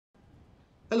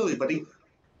Hello everybody,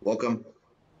 welcome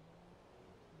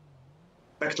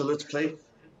back to Let's Play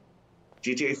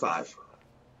GTA 5.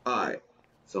 Alright,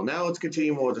 so now let's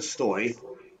continue more of the story.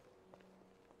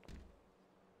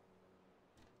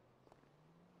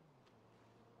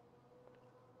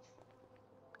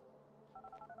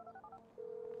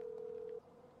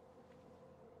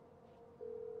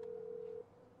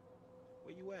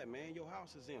 Where you at, man? Your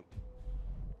house is empty.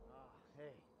 Oh,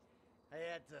 hey. I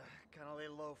had to kind of lay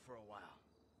low for a while.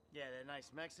 Yeah, that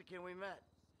nice Mexican we met.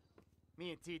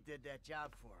 Me and T did that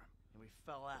job for him, and we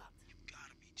fell out. You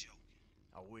gotta be joking.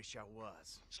 I wish I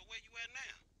was. So where you at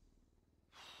now?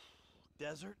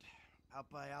 Desert?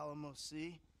 Out by Alamo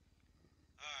Sea?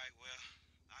 Alright, well,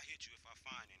 I'll hit you if I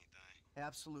find anything.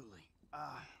 Absolutely.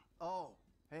 Oh,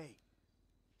 hey.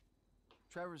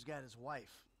 Trevor's got his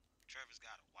wife. Trevor's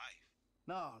got a wife.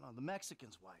 No, the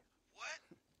Mexican's wife.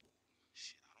 What?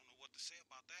 Shit, I don't know what to say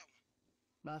about that one.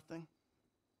 Nothing.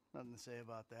 Nothing to say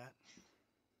about that.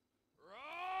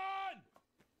 Run!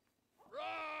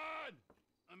 Run!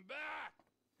 I'm back!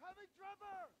 Coming,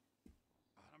 Trevor!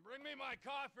 Bring me my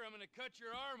coffee, I'm gonna cut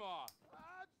your arm off.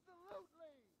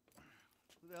 Absolutely!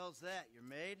 Who the hell's that, your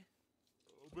maid?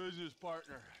 Business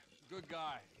partner. Good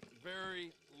guy.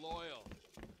 Very loyal.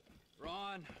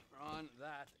 Ron,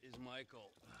 that is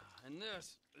Michael. And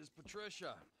this is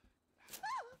Patricia.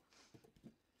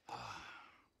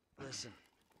 Listen,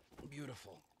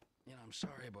 beautiful. You know, I'm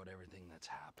sorry about everything that's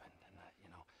happened. And,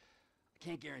 I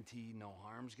can't guarantee no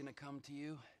harm's gonna come to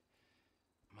you.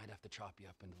 I might have to chop you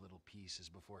up into little pieces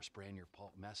before spraying your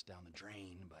pulp mess down the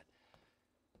drain, but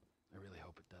I really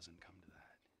hope it doesn't come to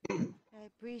that. I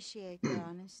appreciate your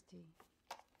honesty.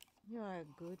 You are a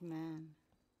good man.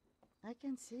 I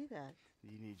can see that.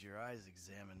 You need your eyes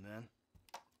examined then.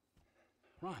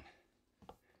 Ron,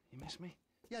 you miss me?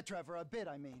 Yeah, Trevor, a bit,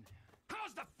 I mean.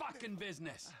 How's the fucking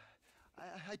business?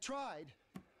 I tried.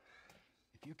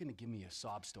 If you're gonna give me a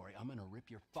sob story, I'm gonna rip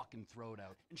your fucking throat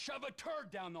out and shove a turd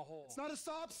down the hole. It's not a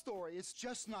sob story. It's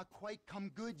just not quite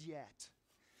come good yet.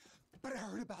 But I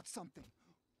heard about something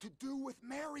to do with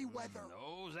Merryweather.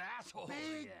 Those assholes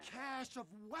Big again. cache of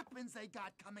weapons they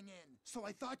got coming in. So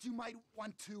I thought you might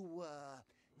want to,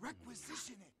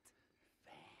 requisition it.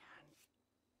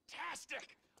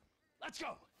 Fantastic! Let's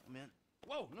go! I'm in.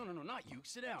 Whoa, no, not you.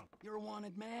 Sit down. You're a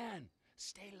wanted man.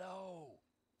 Stay low.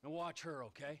 And watch her,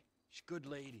 okay? She's a good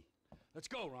lady. Let's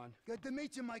go, Ron. Good to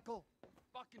meet you, Michael.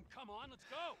 Fucking come on, let's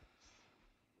go!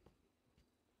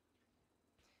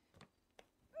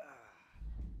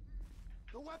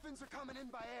 The weapons are coming in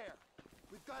by air.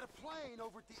 We've got a plane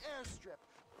over at the airstrip,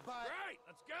 but... Right,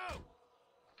 let's go!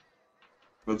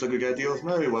 Looks like we gotta deal with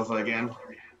Merryweather again.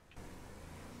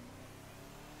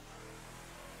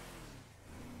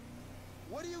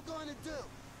 What are you going to do?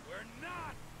 We're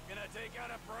not gonna take out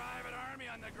a private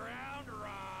army on the ground,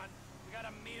 Ron. We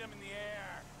gotta meet him in the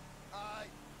air.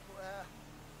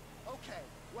 Okay.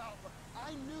 Well,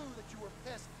 I knew that you were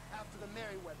pissed after the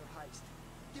Merryweather heist.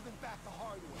 Giving back the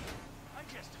hardware. I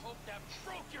just hope that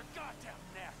broke your goddamn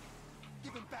neck.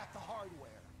 Giving back the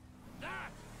hardware.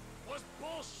 That was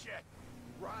bullshit.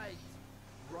 Right.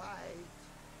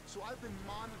 So I've been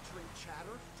monitoring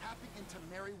chatter, tapping into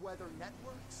Merryweather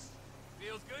networks.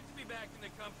 Feels good to be back in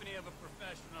the company of a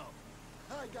professional.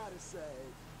 I gotta say,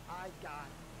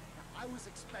 I was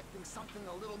expecting something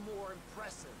a little more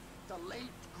impressive. The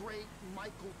late, great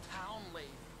Michael Townley.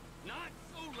 Not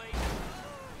so late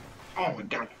Oh my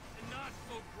god. and not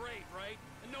so great, right?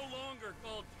 And no longer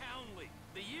called Townley.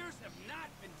 The years have not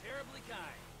been terribly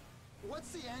kind.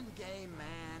 What's the end game,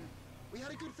 man? We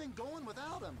had a good thing going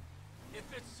without him. If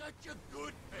it's such a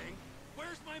good thing,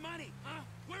 where's my money, huh?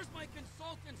 Where's my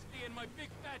consultants fee and my big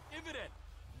fat dividend?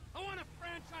 I want a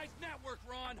franchise network,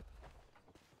 Ron.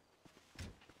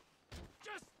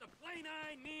 Just the plane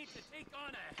I need to take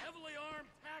on a heavily armed,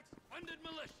 tax-funded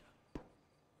militia.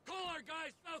 Call our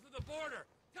guys south of the border.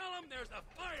 Tell them there's a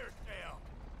fire sale.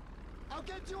 I'll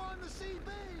get you on the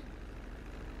CB!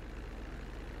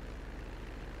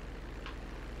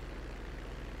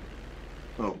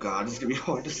 Oh god, this is gonna be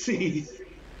hard to see.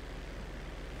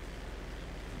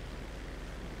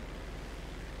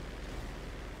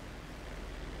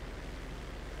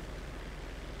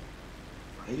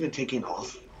 Are you even taking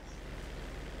off?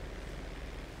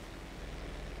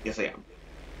 Yes, I am.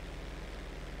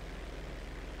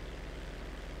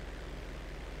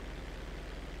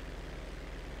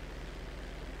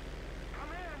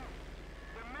 Come in!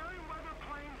 The Merryweather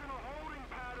plane's in a holding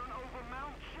pattern over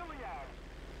Mount Chiliad.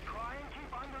 Try and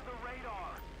keep under the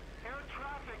radar. Air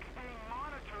traffic's being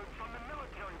monitored from the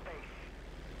military base.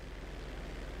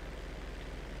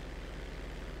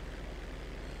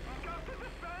 You've got to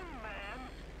defend, man!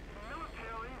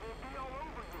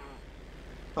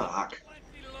 Fuck.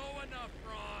 Plenty low enough,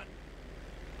 Ron.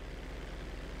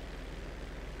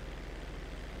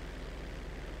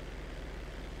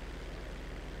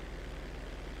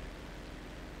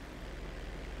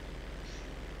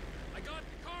 I got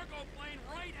the cargo plane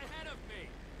right ahead of me.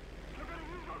 You're gonna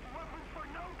use those weapons for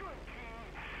no good, King.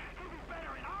 It'll be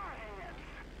better in our hands.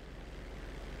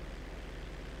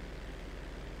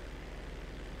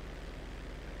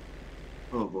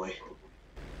 Oh boy.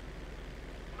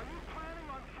 Are you planning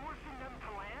on forcing them to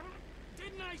land?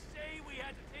 Didn't I say we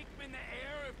had to take them in the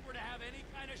air if we're to have any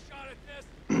kind of shot at this?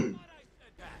 I thought I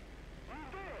said that. You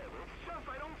did. It's just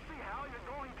I don't see how you're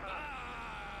going to.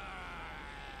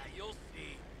 You'll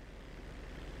see.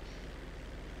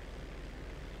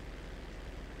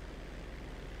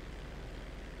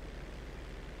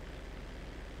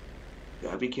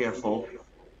 Gotta be careful.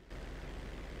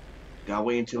 Gotta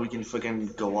wait until we can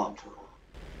freaking go up.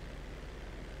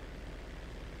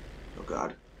 Oh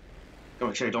god. Gotta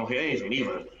make sure I don't hear anything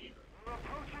either. We're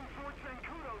approaching Fort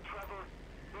Zancudo, Trevor.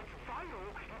 It's vital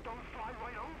you don't fly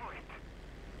right over it.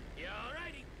 Yeah,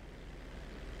 alrighty.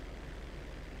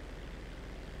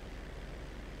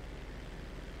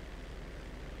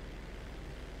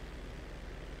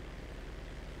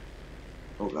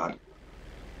 Oh god.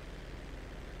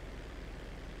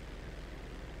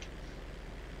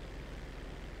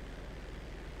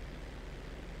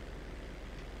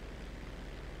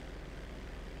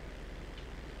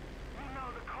 You know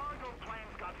the cargo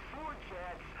plane's got 4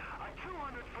 jets, a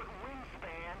 200-foot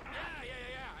wingspan.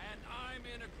 Yeah, and I'm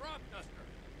in a crop duster.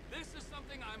 This is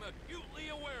something I'm acutely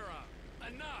aware of.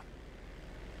 Enough.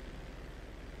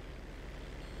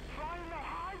 Flying the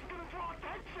high's gonna draw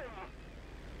attention.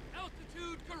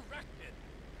 Altitude corrected.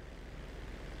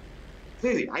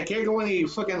 Seriously, I can't go any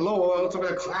fucking lower or else I'm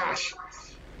gonna crash.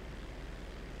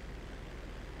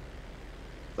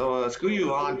 So, screw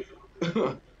you, Ron. You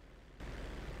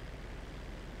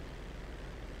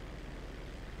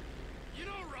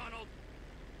know, Ronald.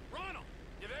 Ronald,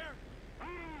 you there?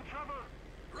 Trevor.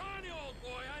 Ronnie, old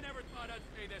boy, I never thought I'd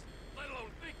say this, let alone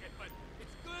think it, but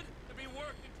it's good to be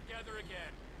working together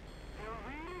again. They're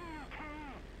reading you,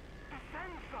 King.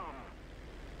 Descend some.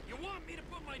 You want me to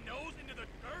put my nose into the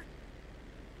dirt?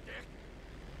 Dick.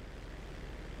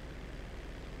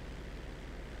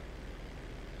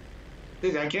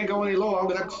 Seriously, I can't go any lower, I'm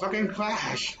gonna fucking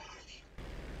crash.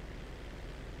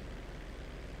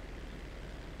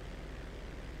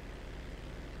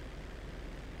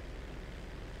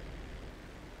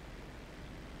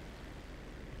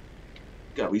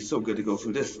 God, we so good to go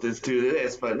through this to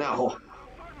this, but no. Start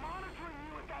monitoring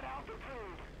you at that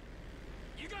altitude.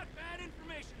 You got bad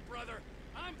information, brother.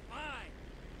 I'm fine.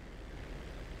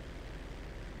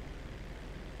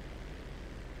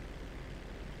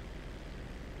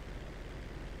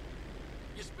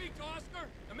 You speak to Oscar?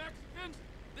 The Mexicans?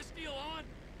 This deal on?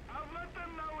 I'll let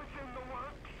them know it's in the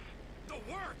works. The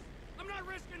works? I'm not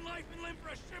risking life and limb for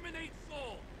a Shimonade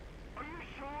soul. Are you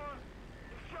sure?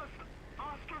 It's just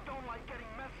Oscar don't like getting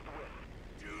messed with.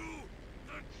 Do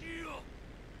the deal.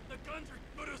 The guns are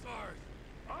good as ours.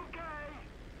 Okay.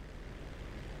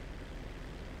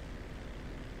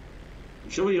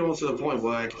 You should be almost to the point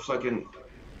where I can fucking,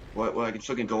 where I can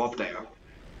fucking go up there.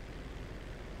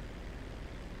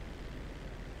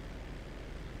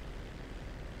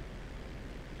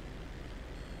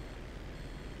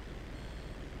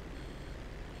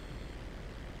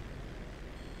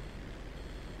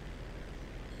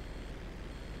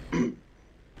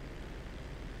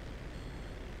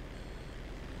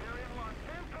 They're in Los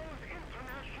Santos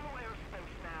International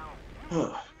Airspace now. Huh.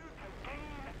 You to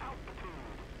gain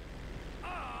altitude.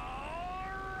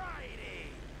 Alrighty.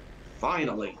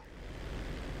 Finally.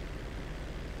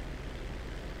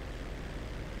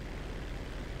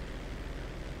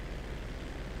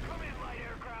 Come in, light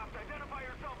aircraft. Identify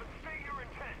yourself and state your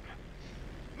intent.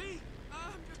 Me?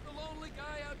 I'm just a lonely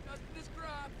guy out dusting his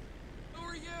crops. Who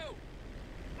are you?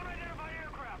 Unidentified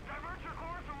aircraft. Divert your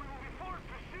course or we will be forced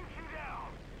to shoot you down.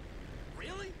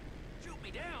 Really? Shoot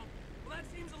me down? Well, that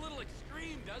seems a little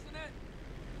extreme, doesn't it?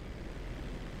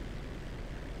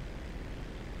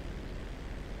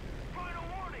 Final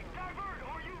warning. Divert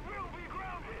or you will be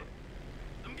grounded.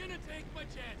 I'm gonna take my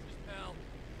chances, pal.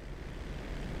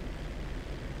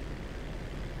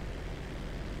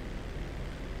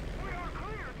 We are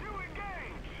clear to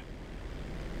engage.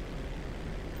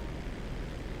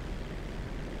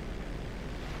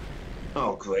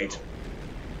 Oh, great.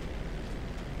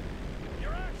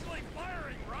 You're actually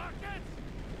firing rockets?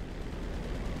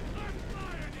 I'm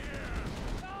fired here!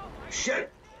 Oh, my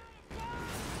Shit!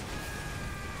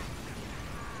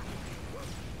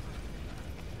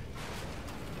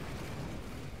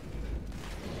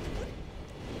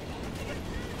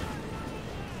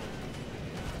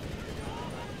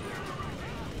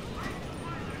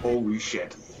 Holy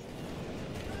shit.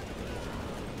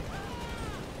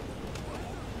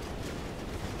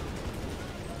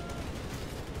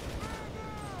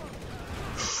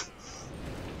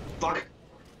 Fuck.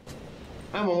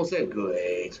 I'm almost at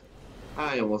great.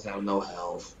 I almost have no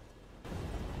health.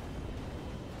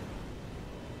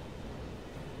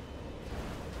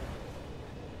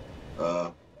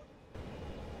 Oh.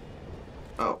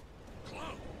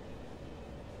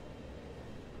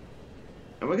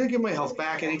 Am I gonna get my health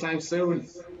back anytime soon?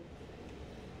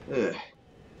 Ugh.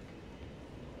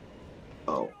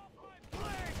 Oh.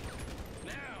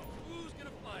 Now, who's gonna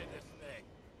fly this thing?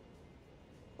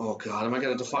 Oh god, am I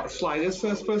gonna fly this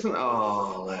first person?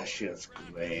 Oh, that shit's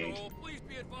great. Control, please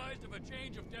be advised of a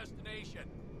change of destination.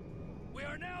 We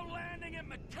are now landing at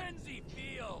Mackenzie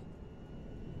Field.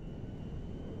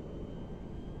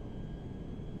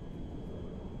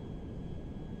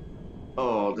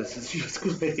 Oh, this is just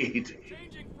great.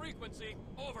 Changing frequency.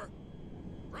 Over.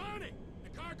 Ronnie, the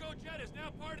cargo jet is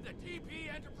now part of the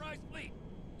TP Enterprise fleet.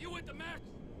 You with the Max?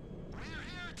 We're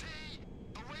here, T.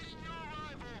 Awaiting your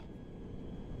arrival.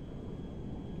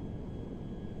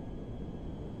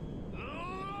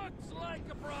 Looks like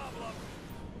a problem.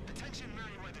 Attention,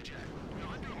 Merryweather Jet. You're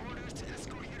under orders to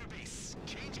escort you to base.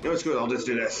 Change. No, it's good, I'll just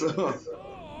do this. Or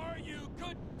you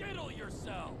could diddle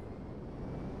yourself.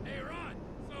 Hey, Ron.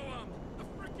 So, the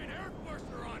frickin' Air Force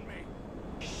are on me.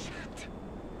 Shit.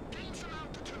 Gain some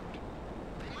altitude.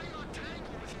 They might not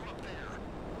tangle with you up there.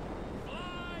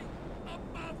 Fly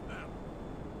above them.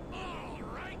 All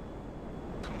right.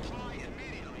 Comply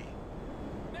immediately.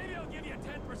 Maybe I'll give you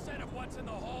 10% of what's in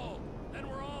the hold. Then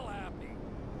we're all happy.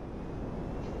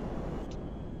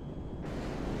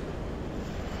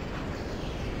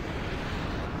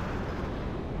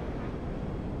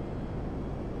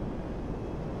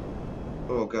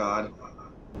 Oh god.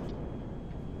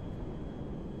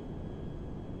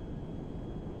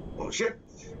 Oh shit.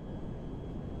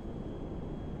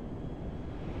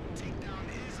 Takedown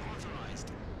is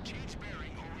authorized. Change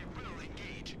bearing or we will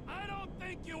engage. I don't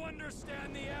think you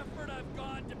understand the effort I've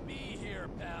gone to be here,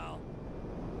 pal.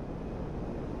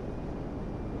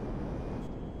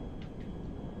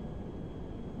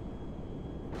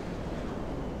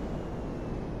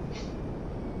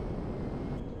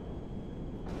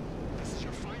 This is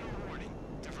your final warning.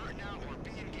 Divert now or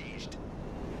be engaged.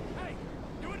 Hey,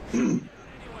 you wouldn't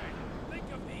anyway. Think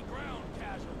of the ground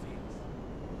casualties.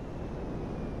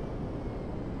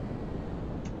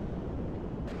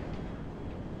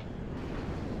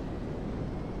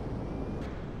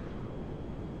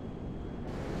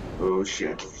 Oh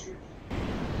shit.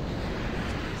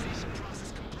 Stabilization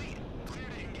process complete. Clear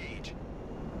to engage.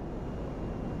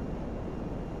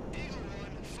 Eagle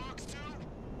 1, Fox 2.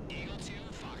 Eagle 2,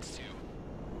 Fox 2.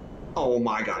 Oh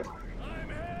my god. I'm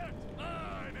hit!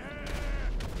 I'm hit!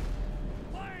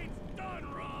 Plane's done,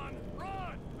 Ron!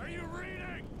 Ron, are you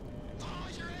reading? Oh,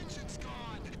 your engine's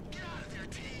gone. Get out of there,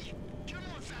 T. You're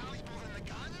more valuable than the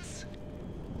guns.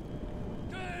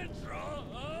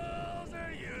 Controls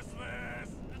are useless!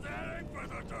 Is heading for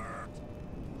the dirt!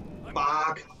 I'm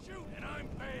Fuck. shoot and I'm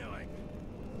failing!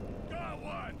 Got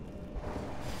one!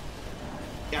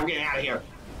 Yeah, I'm getting out of here.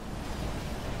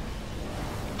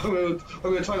 I'm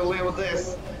gonna try to land with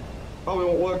this. Probably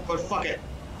won't work, but fuck it.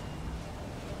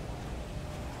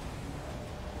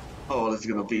 Oh, this is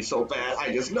gonna be so bad.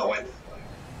 I just know it.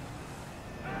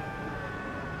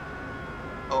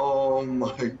 Oh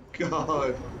my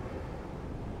god.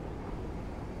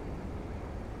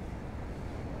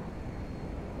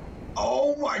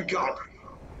 Oh my god.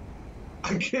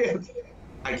 I can't.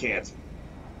 I can't.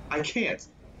 I can't.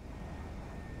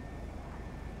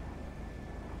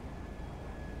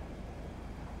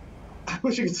 I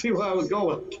wish you could see where I was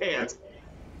going. Can't.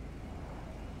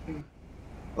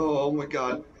 Oh my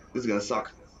god. This is gonna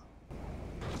suck.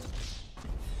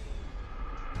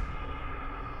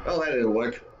 Oh, that didn't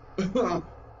work. Come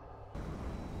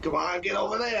on, get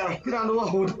over there. Get on the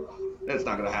road. That's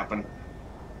not gonna happen.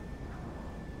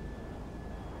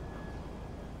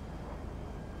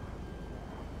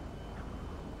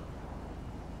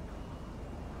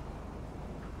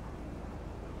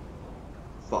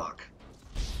 Fuck.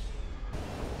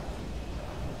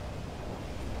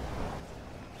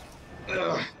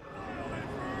 Ugh.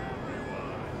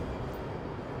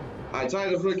 I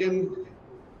tried to freaking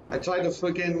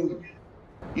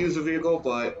use the vehicle,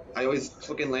 but I always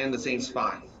freaking land the same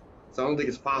spot. So I don't think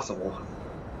it's possible.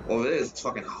 Well, if it is, it's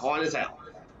fucking hard as hell.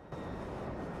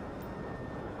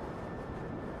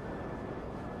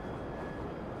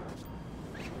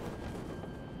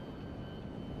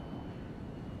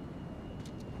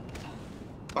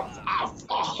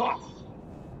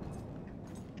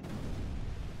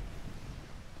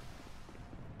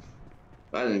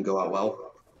 That didn't go out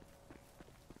well.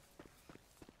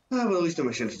 But at least the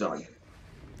mission's done.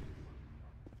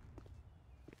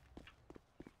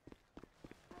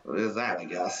 So there's that, I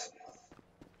guess.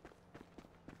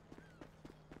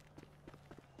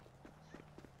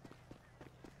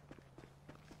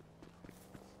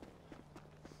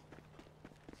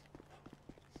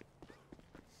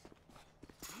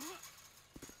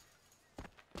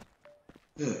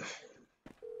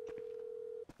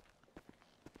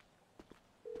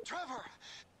 Trevor!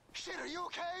 Shit, are you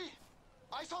okay?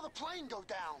 I saw the plane go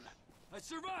down. I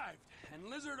survived, and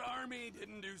Lizard Army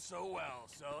didn't do so well,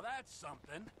 so that's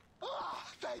something. Ah,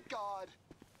 thank God.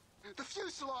 The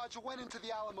fuselage went into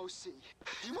the Alamo Sea.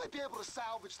 You might be able to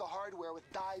salvage the hardware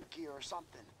with dive gear or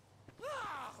something.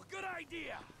 Ah, good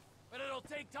idea. But it'll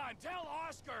take time. Tell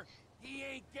Oscar he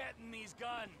ain't getting these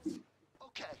guns.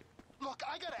 Okay, look,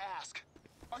 I gotta ask.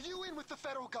 Are you in with the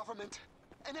federal government?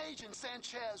 An agent,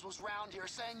 Sanchez, was round here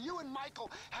saying you and Michael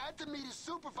had to meet his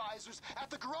supervisors at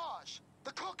the garage,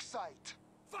 the Cook site.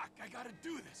 Fuck, I gotta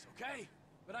do this, okay?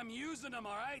 But I'm using them,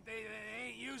 all right? They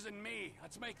ain't using me.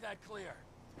 Let's make that clear.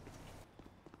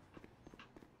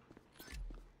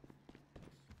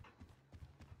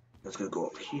 Let's go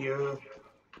up here.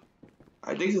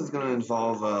 I think this is gonna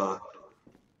involve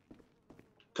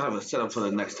kind of a setup for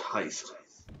the next heist.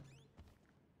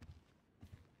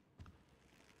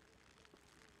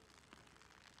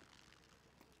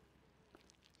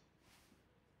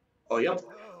 Oh, yep.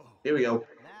 Here we go.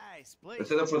 Nice place. The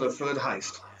setup for the third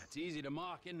heist. Yeah, it's easy to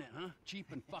mock, isn't it, huh?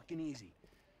 Cheap and fucking easy.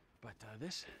 But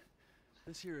this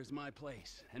here is my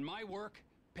place. And my work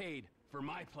paid for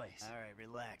my place. All right,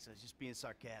 relax. I was just being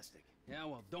sarcastic. Yeah,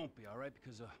 well, don't be, all right?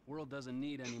 Because the world doesn't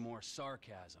need any more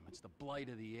sarcasm. It's the blight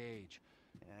of the age.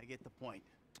 Yeah, I get the point.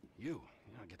 You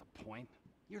don't get the point.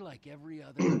 You're like every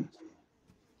other asshole.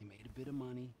 You made a bit of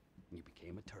money, and you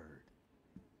became a turd.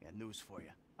 Got news for you.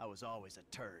 I was always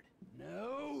a turd.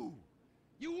 No!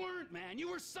 You weren't, man. You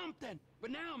were something.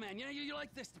 But now, man, you know, you're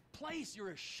like this place.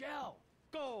 You're a shell.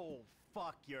 Go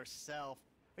fuck yourself.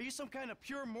 Are you some kind of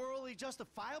pure morally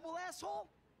justifiable asshole?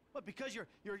 What, because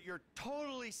you're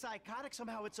totally psychotic,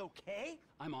 somehow it's okay?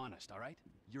 I'm honest, all right?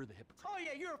 You're the hypocrite. Oh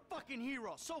yeah, you're a fucking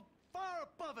hero, so far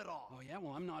above it all. Oh yeah?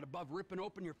 Well, I'm not above ripping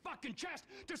open your fucking chest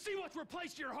to see what's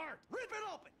replaced your heart. Rip it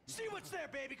open! See what's there,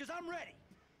 baby, because I'm ready.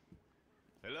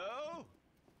 Hello?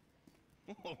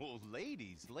 Oh,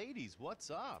 ladies, what's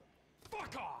up?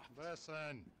 Fuck off!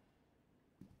 Listen.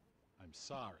 I'm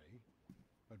sorry,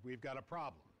 but we've got a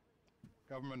problem.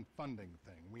 Government funding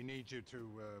thing. We need you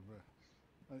to,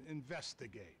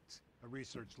 investigate a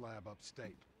research lab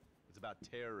upstate. It's about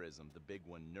terrorism, the big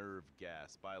one, nerve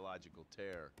gas, biological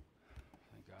terror.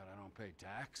 Thank God I don't pay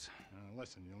tax.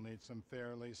 Listen, you'll need some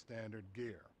fairly standard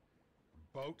gear.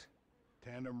 Boat,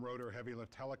 tandem rotor heavy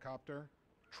lift helicopter,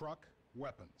 truck,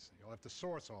 weapons. You'll have to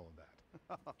source all of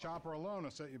that. Chopper alone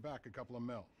will set you back a couple of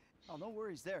mil. Oh, no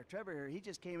worries there. Trevor here, he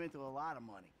just came into a lot of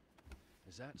money.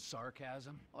 Is that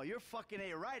sarcasm? Oh, you're fucking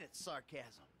A-right at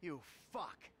sarcasm. You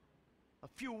fuck. A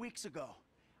few weeks ago,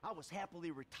 I was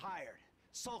happily retired,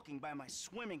 sulking by my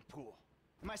swimming pool.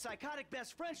 And my psychotic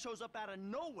best friend shows up out of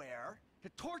nowhere to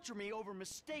torture me over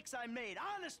mistakes I made.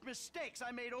 Honest mistakes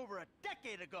I made over a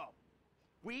decade ago.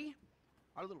 We,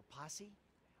 our little posse,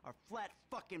 are flat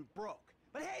fucking broke.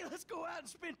 But hey, let's go out and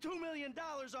spend $2 million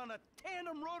on a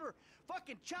tandem rotor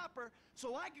fucking chopper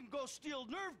so I can go steal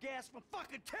nerve gas from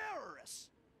fucking terrorists.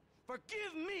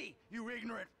 Forgive me, you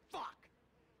ignorant fuck.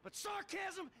 But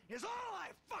sarcasm is all I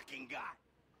fucking got.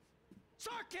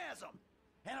 Sarcasm!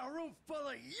 And a room full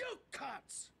of you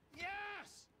cunts!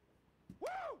 Yes!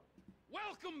 Woo!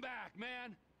 Welcome back,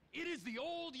 man. It is the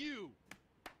old you.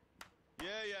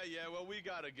 Yeah, well, we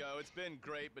gotta go. It's been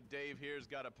great, but Dave here's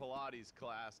got a Pilates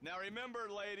class. Now remember,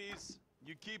 ladies,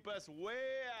 you keep us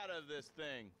way out of this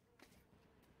thing.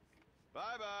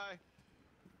 Bye-bye.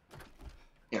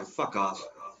 Yeah, fuck off.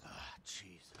 Ah,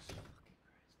 Jesus fucking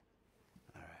Christ.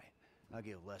 All right, I'll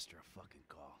give Lester a fucking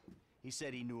call. He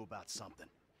said he knew about something.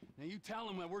 Now you tell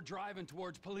him that we're driving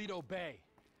towards Paleto Bay.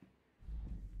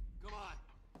 Come on.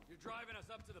 You're driving us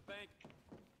up to the bank.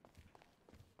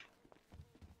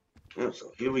 Yeah,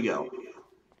 so here we go.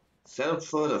 Set up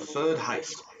for the third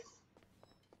heist.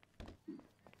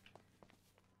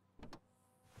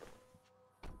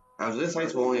 After this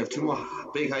heist, we'll only have 2 more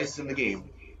big heists in the game.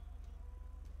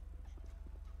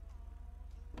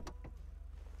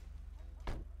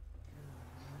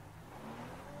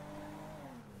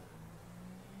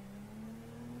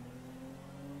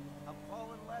 I'm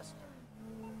calling Lester.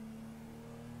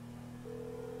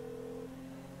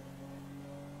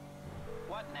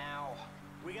 What now?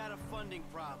 We got a funding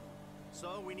problem,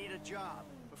 so we need a job.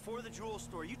 But before the jewel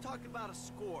store, you talked about a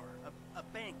score, a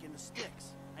bank in the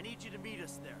sticks. I need you to meet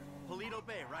us there. Polito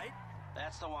Bay, right?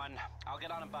 That's the one. I'll get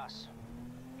on a bus.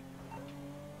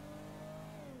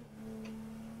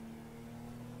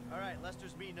 All right,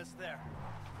 Lester's meeting us there.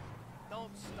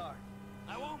 Don't start.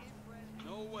 I won't.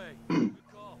 No way. Good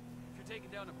call. If you're taking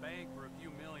down a bank for a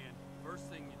few million, first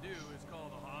thing you do is call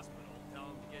the hospital. Tell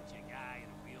them to get you a guy in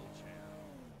a wheelchair.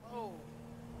 Oh,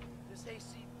 this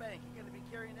hayseed bank, you gonna be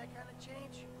carrying that kind of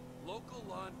change? Local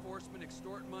law enforcement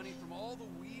extort money from all the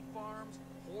weed farms,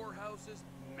 whorehouses,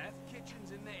 meth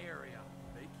kitchens in the area.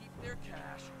 They keep their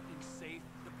cash in safe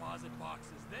deposit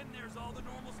boxes. Then there's all the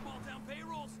normal small-town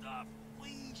payroll stuff.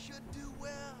 We should do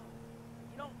well.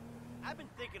 You know, I've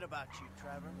been thinking about you,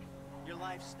 Trevor. Your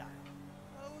lifestyle.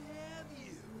 Oh, have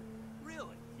you?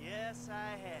 Really? Yes,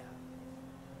 I have.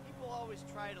 People always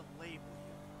try to label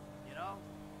you. You know?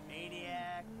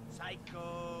 Maniac,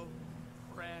 psycho,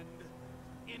 Friend,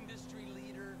 industry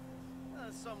leader.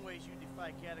 in some ways you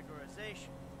defy categorization.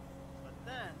 But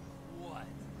then, What?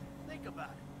 think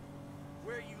about it.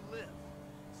 Where you live.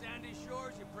 Sandy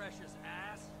Shores, you precious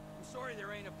ass. I'm sorry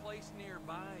there ain't a place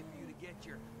nearby for you to get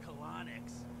your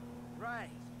colonics. Right.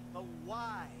 But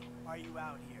why are you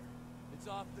out here? It's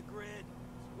off the grid.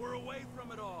 We're away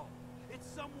from it all. It's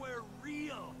somewhere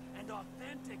real and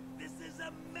authentic. This is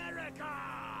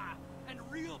America! And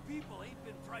real people ain't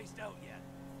been priced out yet.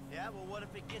 Yeah, well, what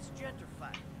if it gets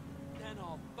gentrified? Then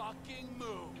I'll fucking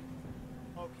move.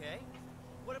 Okay.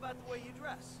 What about the way you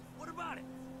dress? What about it?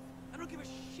 I don't give a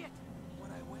shit what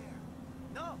I wear.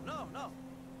 No.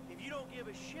 If you don't give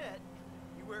a shit,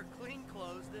 you wear clean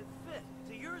clothes that fit.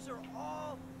 So yours are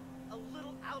all a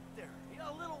little out there, you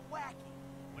know, a little wacky.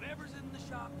 Whatever's in the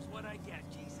shop is what I get.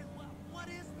 Jesus, what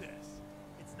is this?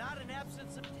 It's not an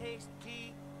absence of taste,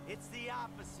 T. It's the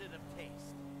opposite of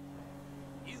taste.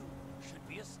 You should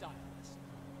be a stylist.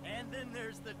 And then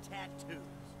there's the tattoos,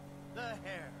 the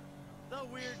hair, the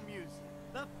weird music,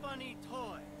 the funny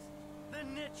toys, the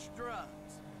niche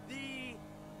drugs, the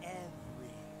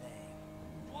everything.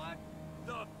 What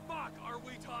the fuck are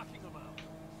we talking about?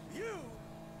 You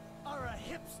are a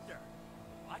hipster.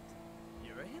 What?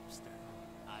 You're a hipster.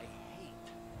 I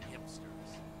hate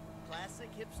hipsters. Classic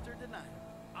hipster denier.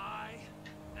 I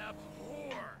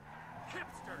abhor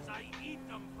hipsters. I eat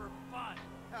them for fun.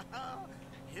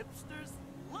 Hipsters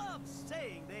love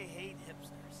saying they hate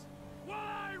hipsters. What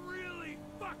I really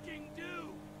fucking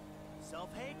do?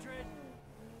 Self-hatred.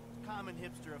 Common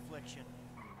hipster affliction.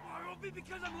 Or it'll be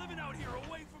because I'm living out here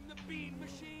away from the bean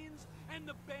machines and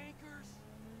the bankers.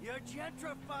 You're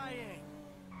gentrifying.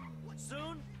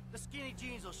 Soon, the skinny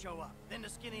jeans will show up, then the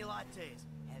skinny lattes,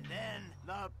 and then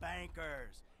the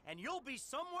bankers. And you'll be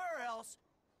somewhere else.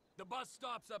 The bus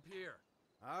stops up here.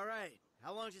 All right.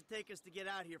 How long does it take us to get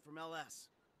out here from LS?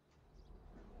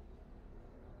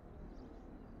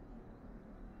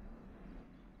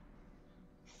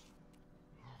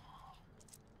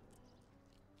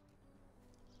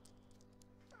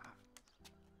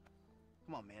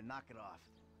 Come on, man, knock it off.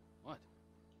 What?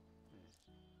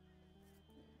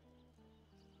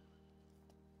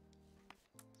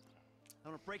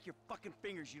 I'm gonna break your fucking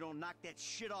fingers. You don't knock that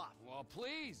shit off. Well,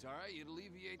 please, all right? You'd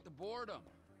alleviate the boredom.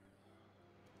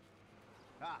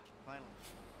 Ah, finally.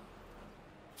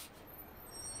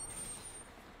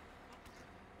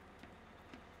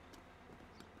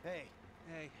 Hey.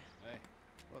 Hey, Hey.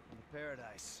 Welcome to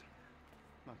paradise.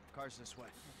 Come on, car's this way.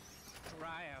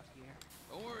 dry out here.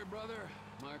 Don't worry, brother.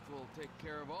 Mark will take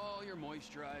care of all your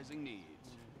moisturizing needs.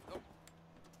 Oh.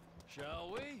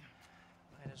 Shall we?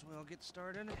 Might as well get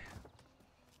started.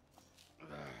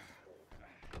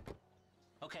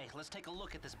 Okay, let's take a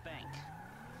look at this bank.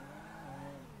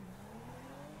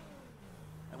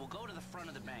 And we'll go to the front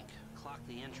of the bank, clock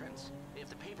the entrance. If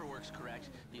the paperwork's correct,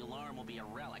 the alarm will be a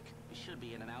relic. We should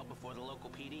be in and out before the local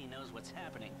PD knows what's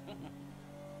happening.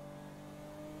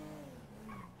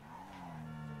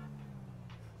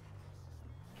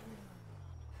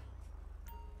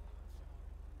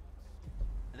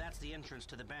 That's the entrance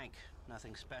to the bank.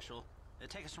 Nothing special.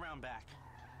 Take us around back.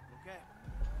 Okay.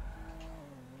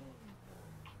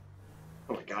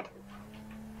 Oh my god.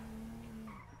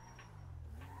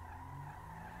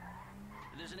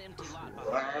 There's an empty lot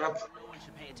behind us. Crap. No one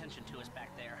should pay attention to us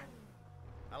back there.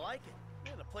 I like it.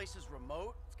 Yeah, the place is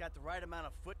remote. It's got the right amount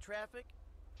of foot traffic.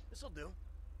 This'll do.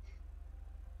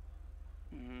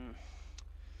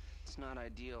 It's not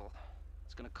ideal.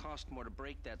 It's gonna cost more to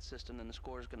break that system than the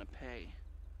score's gonna pay.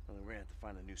 Well, then we're gonna have to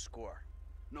find a new score.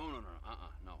 No.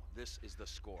 No. This is the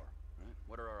score, right?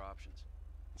 What are our options?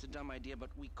 It's a dumb idea, but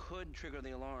we could trigger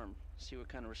the alarm. See what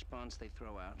kind of response they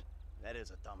throw out. That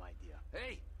is a dumb idea.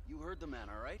 Hey, you heard the man,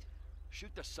 all right?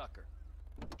 Shoot the sucker.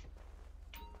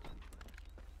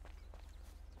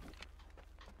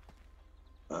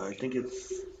 I think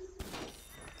it's...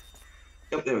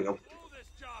 Yep, there we go. Blow this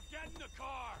job. Get in the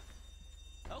car.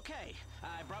 Okay,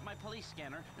 I brought my police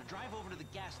scanner. Drive over to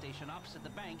the gas station opposite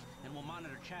the bank, and we'll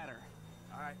monitor chatter.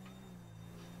 All right.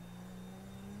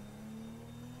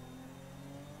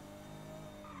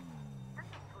 This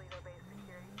is Toledo-based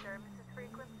security services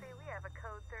frequency. We have a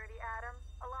code 30 Adam.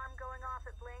 Alarm going off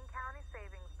at Blaine County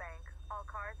Savings Bank. All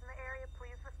cars in the area,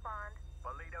 please respond.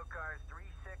 Toledo cars 3,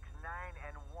 6, 9,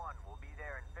 and 1 will be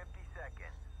there in 50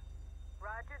 seconds.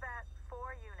 Roger that.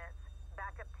 4 units.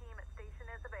 Backup team at station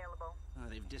is available.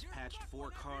 They've dispatched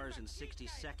 4 cars in 60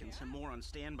 seconds and more on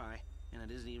standby. And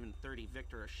it isn't even 30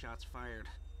 Victor shots fired.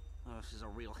 Oh, this is a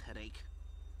real headache.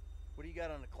 What do you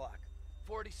got on the clock?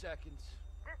 40 seconds.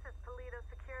 This is Toledo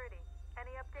Security.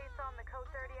 Any updates on the code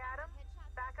 30 Adam?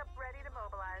 Backup ready to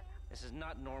mobilize. This is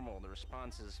not normal. The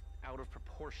response is out of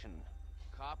proportion.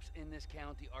 Cops in this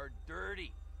county are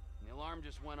dirty. And the alarm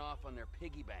just went off on their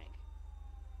piggy bank.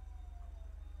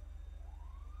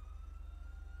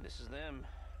 This is them.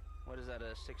 What is that,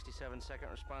 a 67-second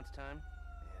response time?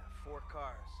 Yeah, 4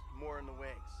 cars. More in the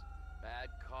wings. Bad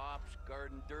cops,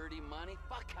 guarding dirty money.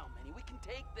 Fuck how many. We can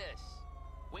take this.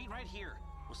 Wait right here.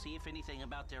 We'll see if anything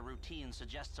about their routine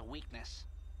suggests a weakness.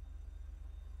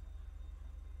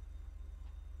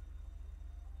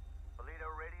 Toledo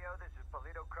Radio, this is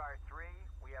Toledo car 3.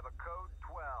 We have a code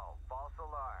 12, false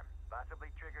alarm,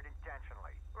 possibly triggered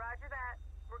intentionally. Roger that.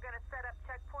 We're gonna set up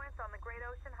checkpoints on the Great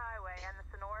Ocean Highway and the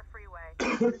Sonora Freeway.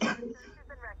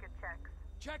 Searches and record checks.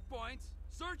 Checkpoints?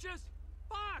 Searches?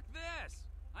 Fuck this!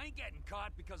 I ain't getting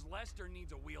caught because Lester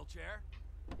needs a wheelchair.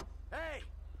 Hey!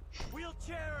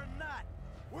 Wheelchair or not,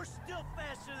 we're still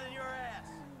faster than your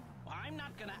ass! Well, I'm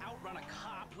not gonna outrun a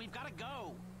cop. We've gotta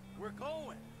go. We're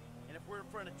going. And if we're in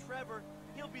front of Trevor,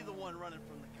 he'll be the one running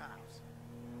from the cops.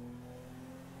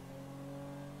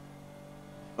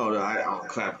 Oh, no, oh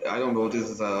crap! I don't know. This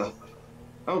is I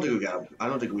don't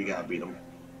think we gotta beat him.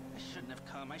 I shouldn't have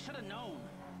come. I should have known.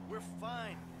 We're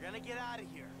fine. We're gonna get out of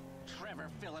here. Trevor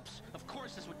Phillips. Of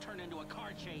course this would turn into a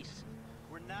car chase.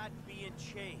 We're not being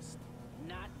chased.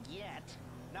 Not yet.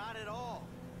 Not at all.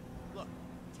 Look,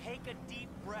 take a deep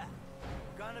breath.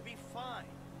 We're gonna be fine.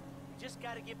 We just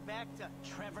gotta get back to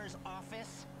Trevor's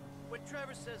office. When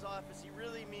Trevor says office, he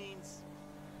really means...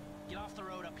 Get off the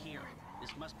road up here.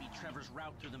 This must be Trevor's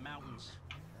route through the mountains.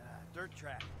 Dirt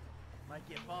track. Might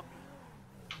get bumpy.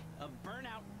 A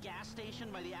burnout gas station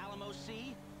by the Alamo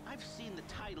Sea? I've seen the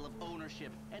title of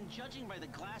ownership, and judging by the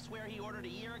glassware he ordered a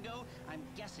year ago, I'm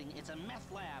guessing it's a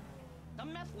meth lab. A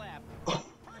meth lab.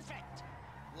 Perfect!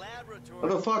 Laboratory.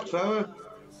 What the fuck, Trevor?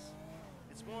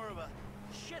 It's more of a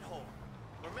shithole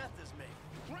where meth is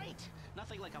made. Great!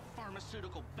 Nothing like a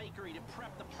pharmaceutical bakery to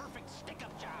prep the perfect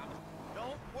stick-up job.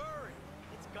 Don't worry.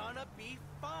 It's gonna be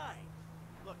fine.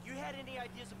 Look, you had any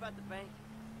ideas about the bank?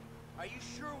 Are you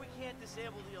sure we can't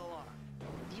disable the alarm?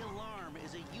 The alarm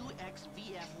is a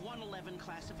UXVF-111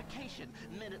 classification,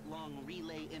 minute-long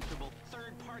relay interval,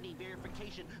 third-party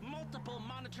verification, multiple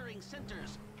monitoring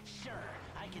centers. Sure,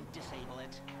 I can disable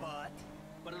it.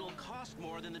 But it'll cost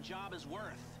more than the job is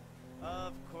worth.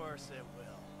 Of course it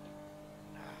will.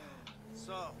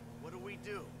 So, what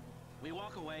do? We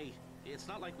walk away. It's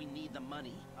not like we need the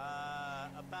money.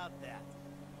 About that.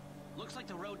 Looks like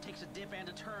the road takes a dip and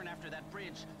a turn after that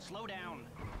bridge. Slow down.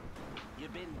 You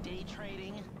been day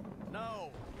trading?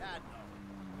 No, God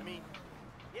no. I mean,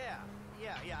 yeah,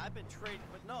 I've been trading,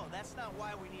 but no, that's not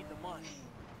why we need the money.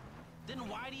 Then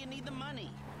why do you need the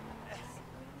money?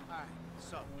 Alright,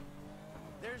 so,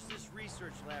 there's this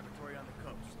research laboratory on the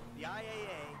coast. The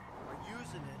IAA are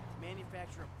using it to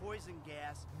manufacture a poison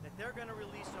gas that they're gonna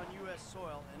release on U.S.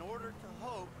 soil in order to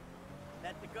hope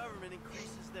that the government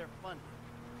increases their funding.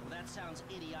 Well, that sounds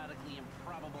idiotically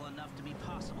improbable enough to be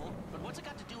possible, but what's it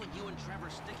got to do with you and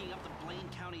Trevor sticking up the Blaine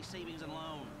County Savings and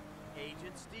Loan?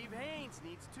 Agent Steve Haynes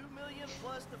needs $2 million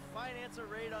plus to finance a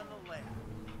raid on the lab.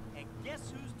 And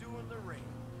guess who's doing the raid?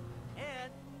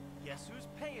 And guess who's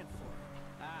paying for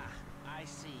it? Ah, I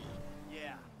see.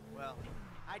 Yeah, well,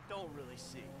 I don't really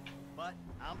see, but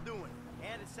I'm doing it.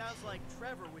 And it sounds like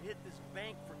Trevor would hit this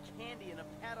bank for candy and a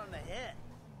pat on the head.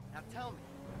 Now tell me,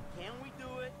 can we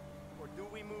do it? Or do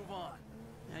we move on?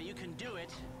 Now you can do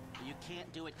it, but you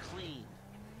can't do it clean.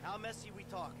 How messy we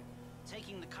talking?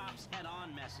 Taking the cops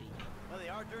head-on messy. Well, they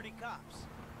are dirty cops.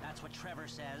 That's what Trevor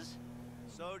says.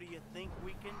 So do you think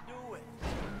we can do it?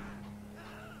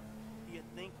 Do you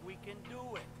think we can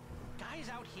do it? Guys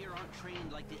out here aren't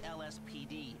trained like the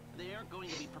LSPD. They aren't going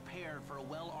to be prepared for a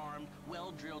well-armed,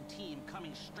 well-drilled team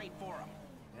coming straight for them.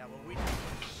 Yeah, well, we...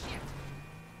 Shit!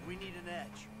 We need an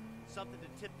edge. Something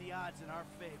to tip the odds in our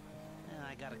favor.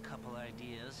 I got a couple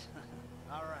ideas.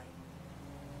 All right.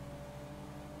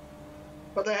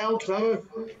 What the hell, Trevor?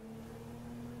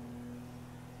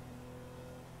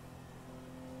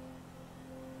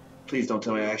 Please don't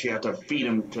tell me I actually have to beat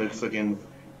him to fucking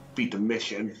beat the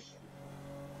mission.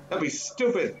 That'd be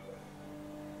stupid.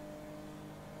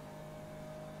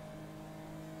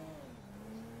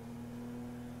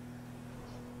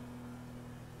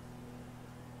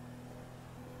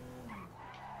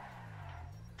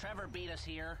 Trevor beat us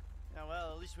here. Yeah,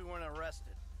 well, at least we weren't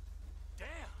arrested. Damn!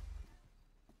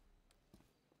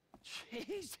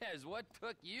 Jesus, what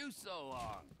took you so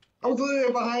long? I was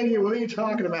literally behind you. What are you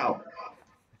talking about?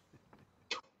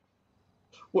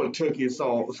 What took you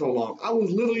so long? I was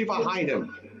literally behind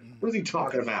him. What is he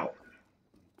talking about?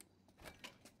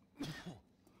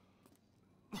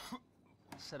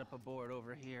 Set up a board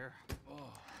over here.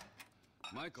 Oh,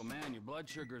 Michael, man, your blood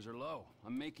sugars are low.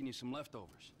 I'm making you some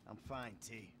leftovers. I'm fine,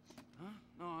 T. Huh?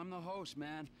 No, I'm the host,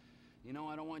 man. You know,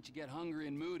 I don't want you to get hungry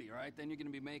and moody, right? Then you're gonna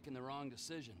be making the wrong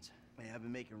decisions. Hey, I've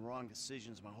been making wrong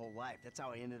decisions my whole life. That's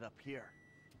how I ended up here.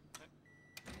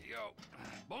 There you go.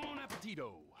 Bon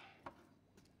appetito.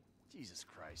 Jesus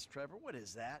Christ, Trevor, what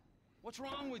is that? What's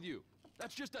wrong with you?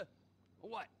 That's just a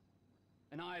what?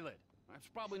 An eyelid. It's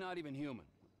probably not even human.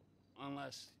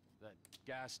 Unless that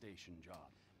gas station job.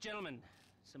 Gentlemen,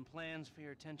 some plans for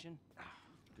your attention?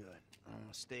 Good. I'm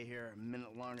gonna stay here a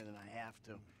minute longer than I have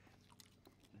to.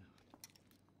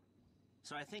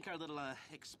 So I think our little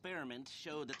experiment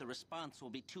showed that the response will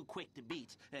be too quick to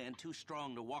beat and too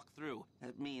strong to walk through.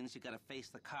 That means you gotta face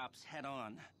the cops head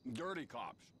on. Dirty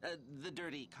cops. The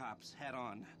dirty cops head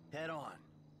on. Head on.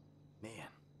 Man,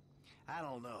 I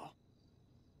don't know.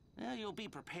 Well, you'll be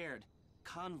prepared.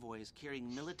 Convoys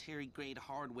carrying military-grade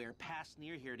hardware pass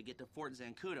near here to get to Fort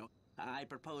Zancudo. I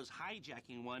propose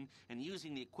hijacking one and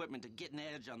using the equipment to get an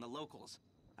edge on the locals.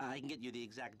 I can get you the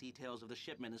exact details of the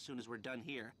shipment as soon as we're done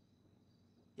here.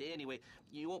 Anyway,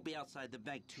 you won't be outside the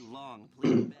bank too long.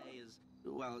 Police Bay is,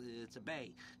 well, it's a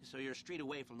bay, so you're a street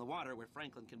away from the water where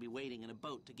Franklin can be waiting in a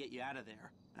boat to get you out of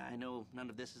there. I know none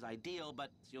of this is ideal, but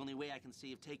it's the only way I can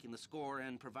see of taking the score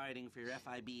and providing for your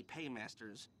FIB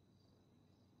paymasters.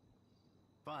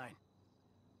 Fine.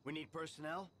 We need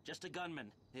personnel? Just a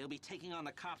gunman. They'll be taking on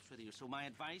the cops with you, so my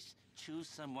advice, choose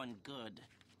someone good.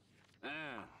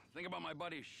 Think about my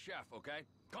buddy Chef, okay?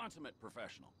 Consummate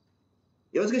professional.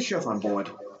 Yeah, let's get Chef on board.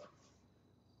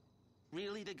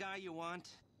 Really the guy you want?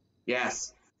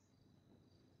 Yes.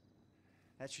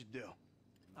 That should do.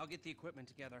 I'll get the equipment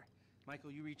together.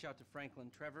 Michael, you reach out to Franklin.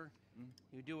 Trevor,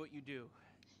 you do what you do.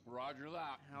 Roger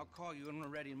that. I'll call you when we're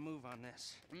ready to move on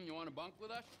this. You want to bunk with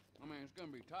us? I mean, it's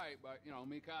gonna be tight, but, you know,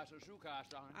 mi casa, su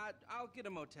casa. I'll get a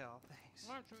motel, thanks.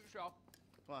 All right, suit yourself.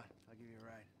 Fine, I'll give you a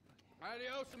ride.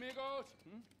 Adios, amigos.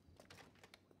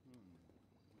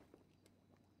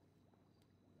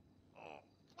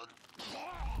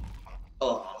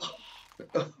 Oh.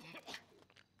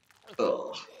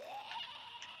 Oh.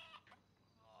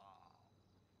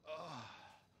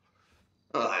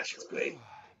 Oh, that's just great.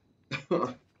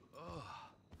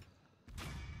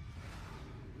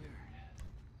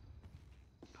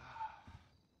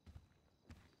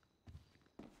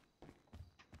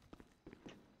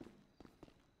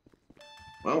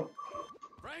 Well,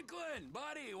 Franklin,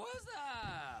 buddy, what's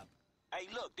up? Hey,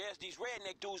 look, there's these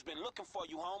redneck dudes been looking for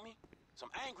you, homie. Some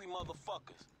angry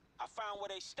motherfuckers. I found where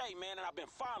they stay, man, and I've been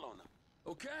following them.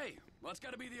 Okay, well, it's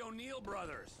gotta be the O'Neill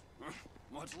brothers.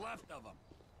 What's left of them.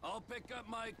 I'll pick up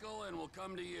Michael and we'll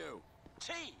come to you.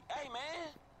 T, hey, man.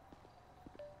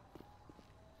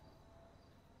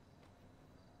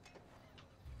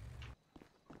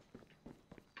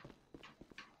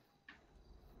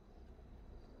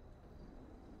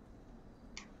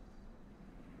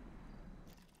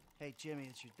 Hey, Jimmy,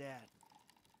 it's your dad.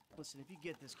 Listen, if you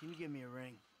get this, can you give me a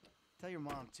ring? Tell your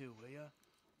mom, too, will ya?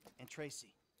 And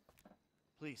Tracy.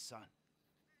 Please, son.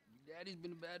 Daddy's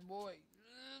been a bad boy.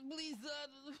 Please,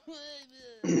 son.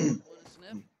 Want a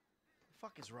sniff? The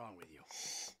fuck is wrong with you?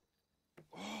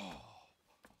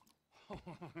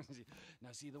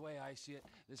 Now, see, the way I see it,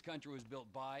 this country was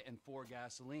built by and for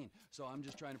gasoline. So I'm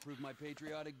just trying to prove my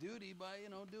patriotic duty by, you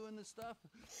know, doing this stuff.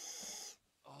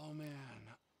 Oh, man.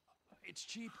 It's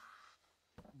cheap,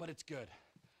 but it's good.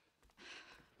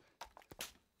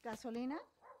 Gasolina?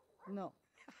 No.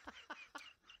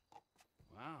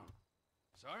 Wow.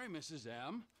 Sorry, Mrs.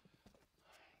 M.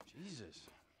 Jesus.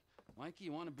 Mikey,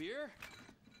 you want a beer?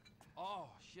 Oh,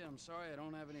 shit, I'm sorry I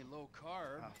don't have any low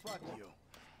carb. Fuck you.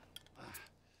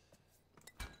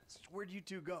 Where'd you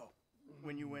two go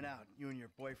when you went out, you and your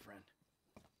boyfriend?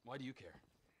 Why do you care?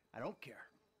 I don't care.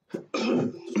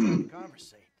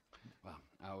 Conversate. Well,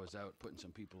 I was out putting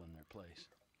some people in their place.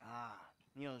 Ah,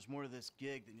 you know, there's more to this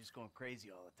gig than just going crazy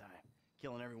all the time,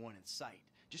 killing everyone in sight.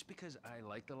 Just because I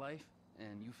like the life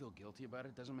and you feel guilty about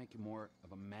it doesn't make you more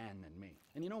of a man than me.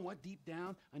 And you know what? Deep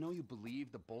down, I know you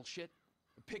believe the bullshit.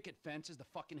 The picket fences, the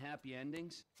fucking happy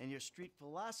endings. And your street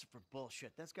philosopher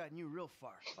bullshit, that's gotten you real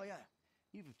far. Oh yeah,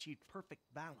 you've achieved perfect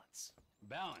balance.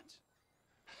 Balance?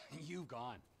 You've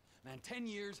gone. Man, 10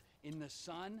 years in the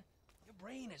sun, your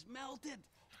brain is melted.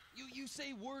 You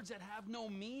say words that have no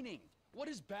meaning. What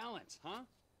is balance, huh?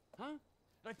 Huh?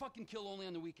 That I fucking kill only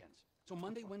on the weekends. So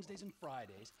Monday, Wednesdays, and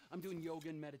Fridays, I'm doing yoga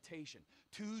and meditation.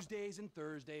 Tuesdays and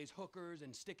Thursdays, hookers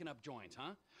and sticking up joints,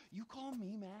 huh? You call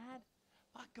me mad?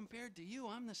 Fuck, compared to you,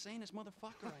 I'm the sanest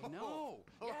motherfucker I know.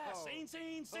 Yeah,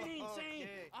 sane.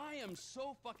 Okay. I am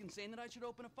so fucking sane that I should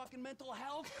open a fucking mental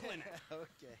health clinic.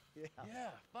 Okay, yeah. Yeah,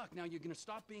 fuck, now you're gonna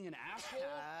stop being an asshole?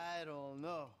 I don't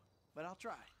know, but I'll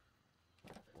try.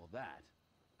 Well, that,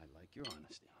 I like your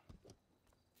honesty on.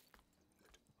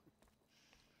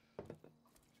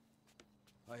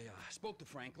 I spoke to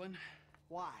Franklin.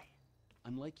 Why?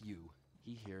 Unlike you,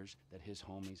 he hears that his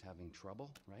homie's having trouble,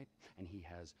 right? And he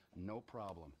has no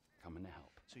problem coming to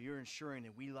help. So you're ensuring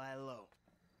that we lie low.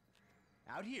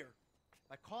 Out here,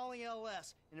 by calling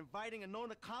LS and inviting a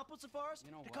known accomplice of ours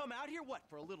to come out here, what,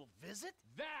 for a little visit?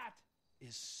 That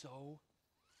is so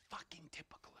fucking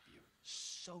typical of you.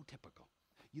 So typical.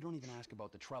 You don't even ask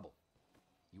about the trouble.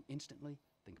 You instantly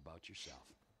think about yourself.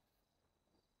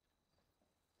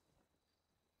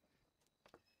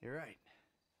 You're right.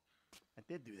 I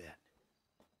did do that.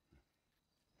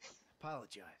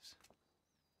 Apologize.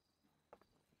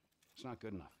 It's not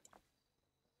good enough.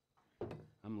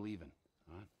 I'm leaving,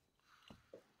 all right?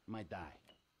 I might die.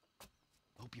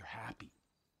 Hope you're happy.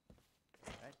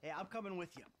 Right? Hey, I'm coming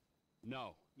with you.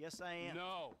 No. Yes, I am.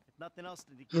 No. If nothing else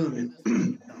to decay this.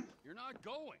 You're not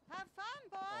going. Have fun,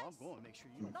 boys. Oh, I'm going. Make sure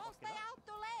you don't stay out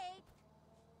too late.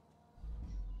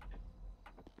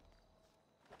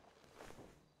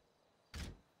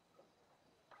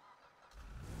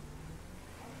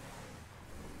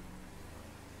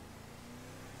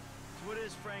 So what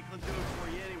is Franklin doing for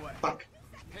you anyway? Fuck.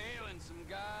 Tailing some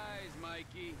guys,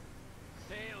 Mikey.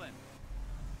 Tailing.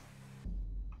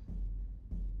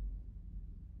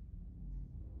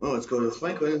 Oh, let's go to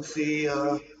Franklin and see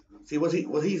what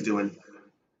he's doing.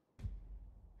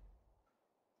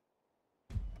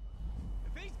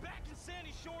 If he's back in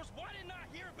Sandy Shores, why didn't I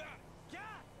hear about it?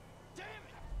 God damn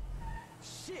it!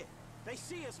 Shit, they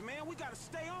see us, man. We gotta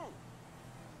stay on.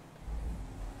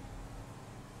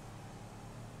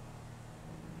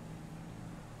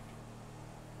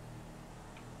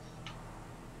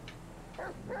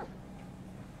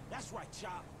 That's right,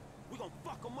 Chop. We gonna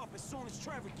fuck them up as soon as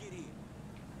Trevor get in.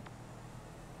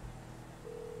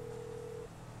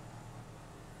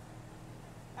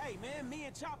 Hey, man, me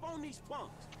and Chop on these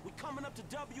punks. We coming up to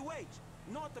WH,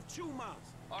 north of Chumash.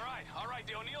 All right,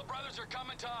 the O'Neill brothers are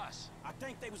coming to us. I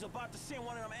think they was about to send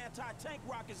one of them anti-tank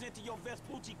rockets into your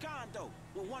Vespucci condo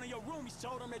when one of your roomies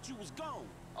told them that you was gone.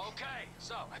 Okay,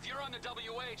 so if you're on the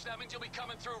WH, that means you'll be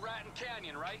coming through Ratton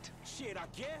Canyon, right? Shit, I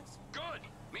guess. Good.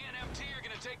 Me and MT are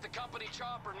gonna take the company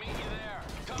chopper and meet you there.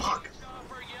 Company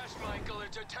chopper, yes, Michael,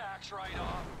 it's a tax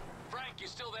write-off. Frank, you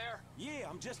still there? Yeah,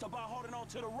 I'm just about holding on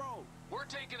to the road. We're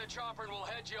taking the chopper and we'll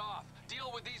head you off.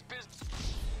 Deal with these business...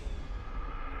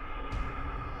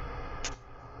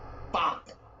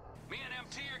 Fuck. Me and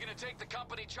MT are gonna take the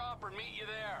company chopper and meet you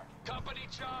there. Company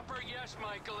chopper, yes,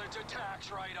 Michael, it's a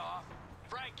tax write-off.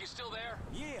 Frank, you still there?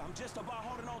 Yeah, I'm just about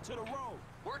holding on to the road.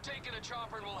 We're taking a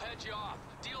chopper and we'll head you off.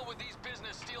 Deal with these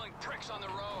business-stealing pricks on the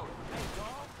road. Hey,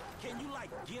 dog, can you, like,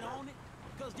 get on it?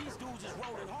 Because these dudes is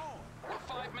rolling hard. We're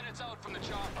 5 minutes out from the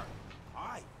chopper. All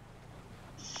right.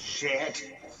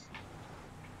 Shit.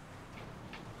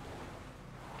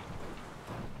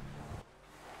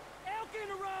 Elk in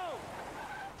the road!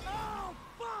 Oh,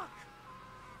 fuck!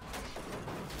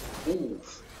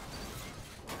 Oof.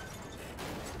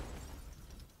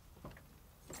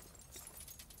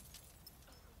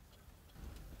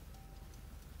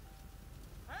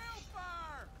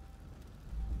 Hellfire!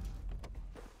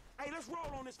 Hey, let's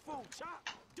roll on this fool, Chop.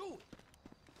 Do it.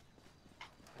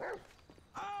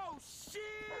 Oh, shit!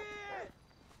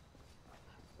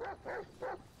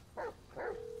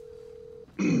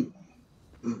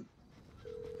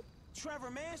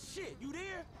 Trevor, man, shit, you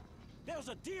there? There was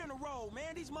a deer in the road,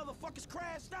 man. These motherfuckers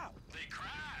crashed out. They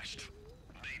crashed?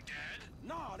 They dead?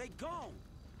 Nah, they gone.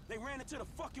 They ran into the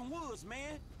fucking woods,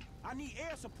 man. I need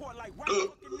air support like right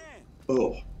fucking now.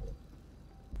 Oh.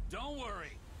 Don't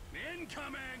worry.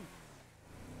 Incoming!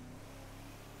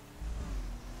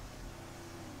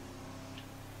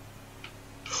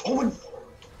 Oh my...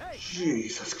 Hey!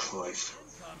 Jesus Christ.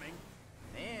 Incoming.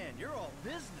 Man, you're all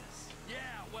business. Yeah,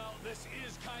 well, this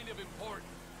is kind of important.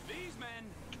 These men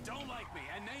don't like me,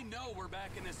 and they know we're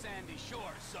back in the Sandy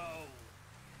Shore, so...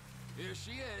 Here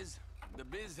she is, the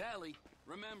Biz Ellie.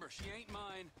 Remember, she ain't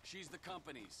mine, she's the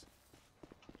company's.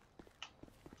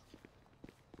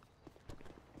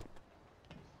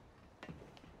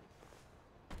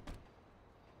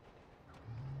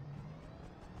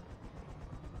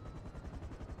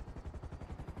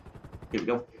 Here we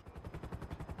go.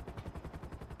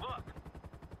 Look,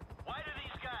 why do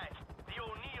these guys, the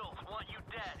O'Neills, want you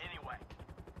dead anyway?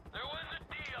 There was a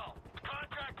deal.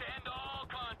 Contract to end all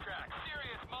contracts.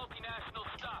 Serious multinational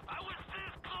stuff. I was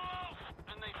this close!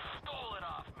 And they stole it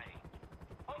off me.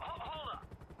 Hold up.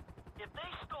 If they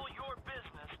stole your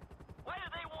business, why do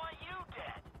they want you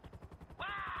dead?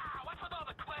 Wow! What's with all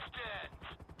the questions?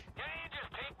 Can't you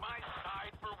just take my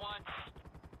side for once?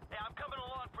 Hey, I'm coming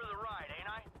along for the ride,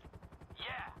 ain't I?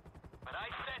 Yeah, but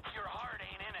I sense your heart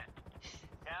ain't in it.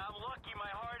 And I'm lucky my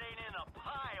heart ain't in a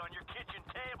pie on your kitchen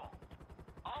table.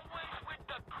 Always with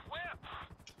the quips.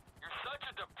 You're such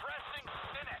a depressing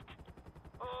cynic.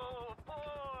 Oh,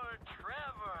 poor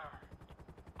Trevor.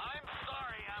 I'm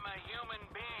sorry I'm a human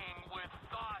being with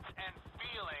thoughts and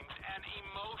feelings and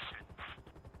emotions.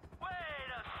 Wait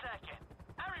a second.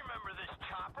 I remember this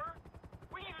chopper.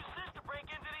 We used this to break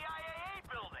into the IAA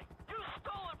building. You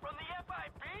stole it from the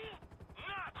FIB?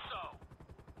 Not so.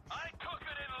 I took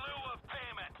it in lieu of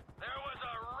payment. There was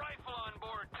a rifle on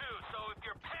board, too, so if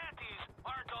your panties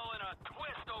aren't all in a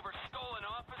twist over stolen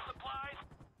office supplies...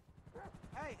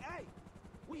 Hey!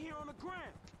 We here on the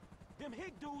ground. Them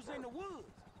hick dudes in the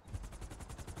woods.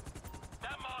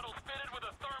 That model's fitted with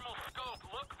a thermal scope.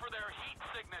 Look for their heat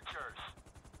signatures.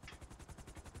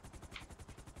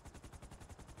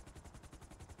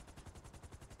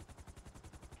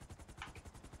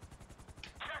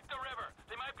 Check the river.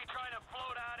 They might be trying to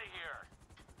float out of here.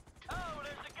 Oh,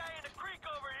 there's a guy in the creek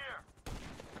over here.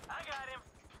 I got him.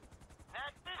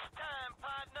 Not this time,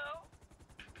 Podno.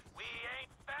 We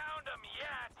ain't found him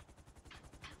yet.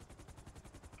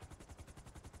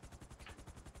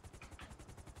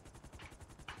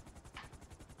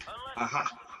 Unless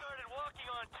you started walking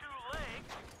on two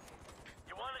legs.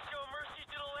 You want to show mercy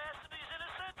to the last of these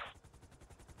innocents?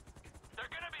 They're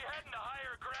gonna be heading to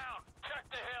higher ground. Check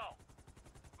the hill.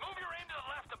 Move your aim to the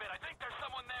left a bit. I think there's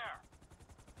someone there.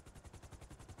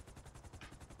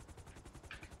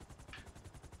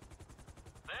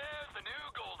 There's the new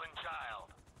golden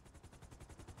child.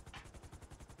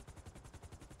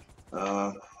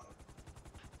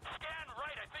 Scan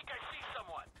right. I think I see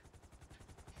someone.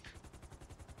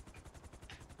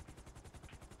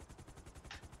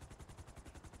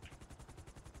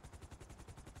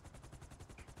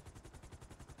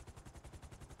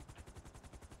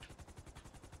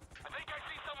 I think I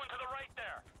see someone to the right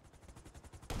there.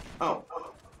 Oh.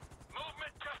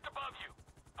 Movement just above you.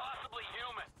 Possibly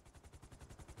human.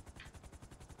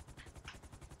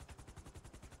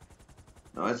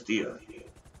 No, that's Dia. Scan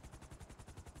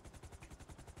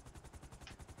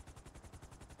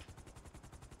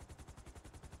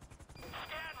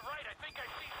right. I think I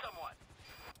see someone.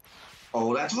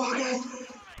 Oh, that's Rocket!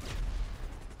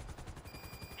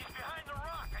 He's behind the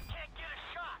rock. I can't get a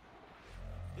shot.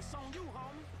 It's on you,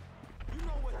 homie. You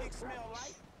know what hick smell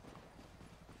like.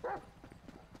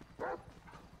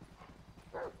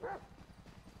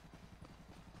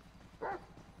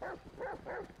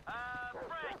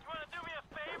 Frank, you wanna do me a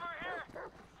favor here?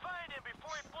 Find him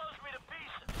before he blows me to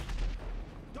pieces.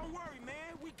 Don't worry,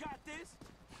 man. We got this.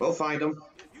 We'll find him.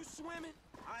 If you swimming,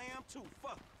 I am too.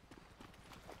 Fuck.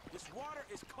 This water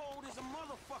is cold as a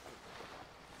motherfucker.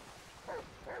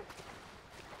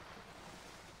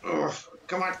 Ugh,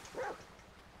 come on.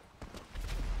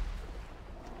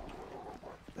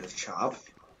 There's Chop.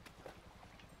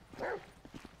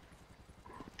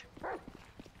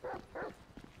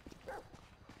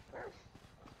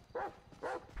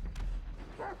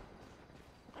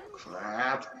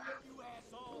 Crap. You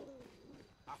asshole.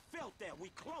 I felt that. We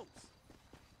close.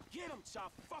 Get him,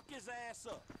 Chop. Fuck his ass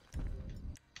up.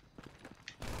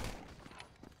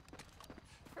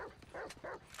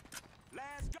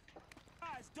 Last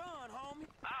guy's done, homie.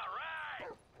 All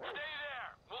right. Stay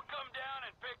there. We'll come down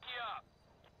and pick you up.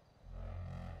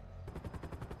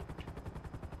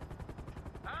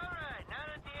 All right. Now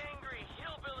that the angry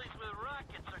hillbillies with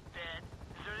rockets are dead,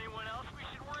 is there anyone else we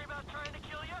should worry about trying to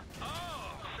kill you?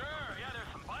 Oh, sure. Yeah,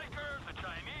 there's some bikers, the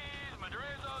Chinese,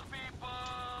 Madrizos people,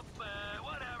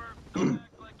 whatever. Don't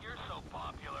act like you're so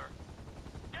popular.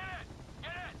 Get it!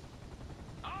 Get it!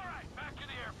 All right, back to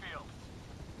the airfield.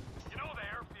 You know the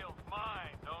airfield's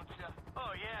mine, don't you?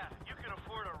 Oh, yeah.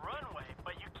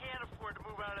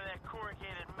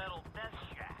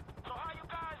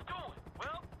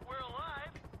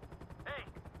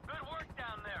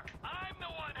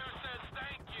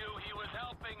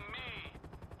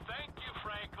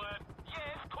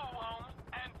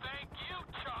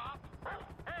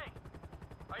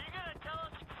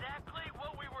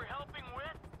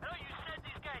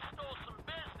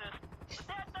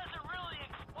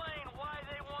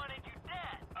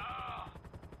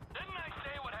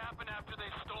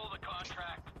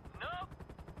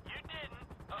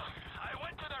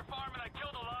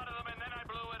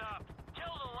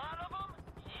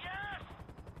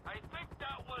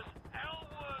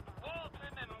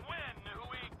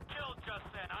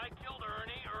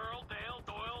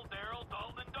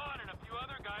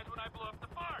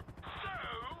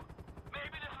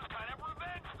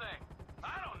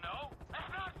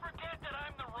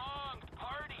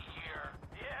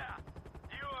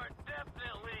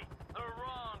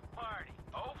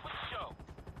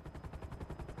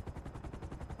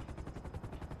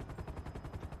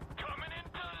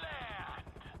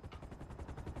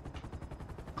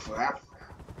 crap.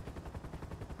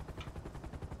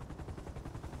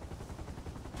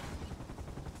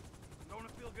 Don't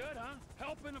it feel good, huh?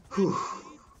 Helping a Whew.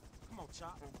 friend. Come on,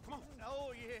 Chop. Come on.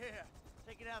 Oh, yeah.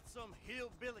 Taking out some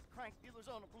hillbilly crank dealers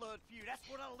on a blood feud. That's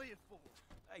what I live for.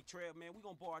 Hey, Trev, man, we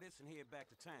gonna borrow this and head back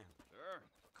to town. Sure.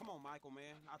 Come on, Michael,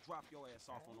 man. I'll drop your ass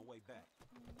off on the way back.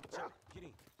 Chop, get in.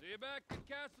 See you back in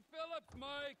Castle Phillips,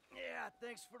 Mike. Yeah,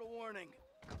 thanks for the warning.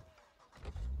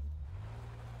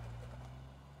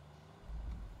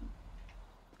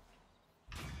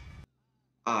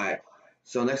 Alright,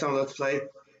 so next time let's play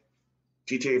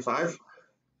GTA 5.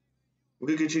 We're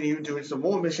going to continue doing some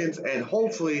more missions and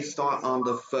hopefully start on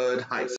the third heist.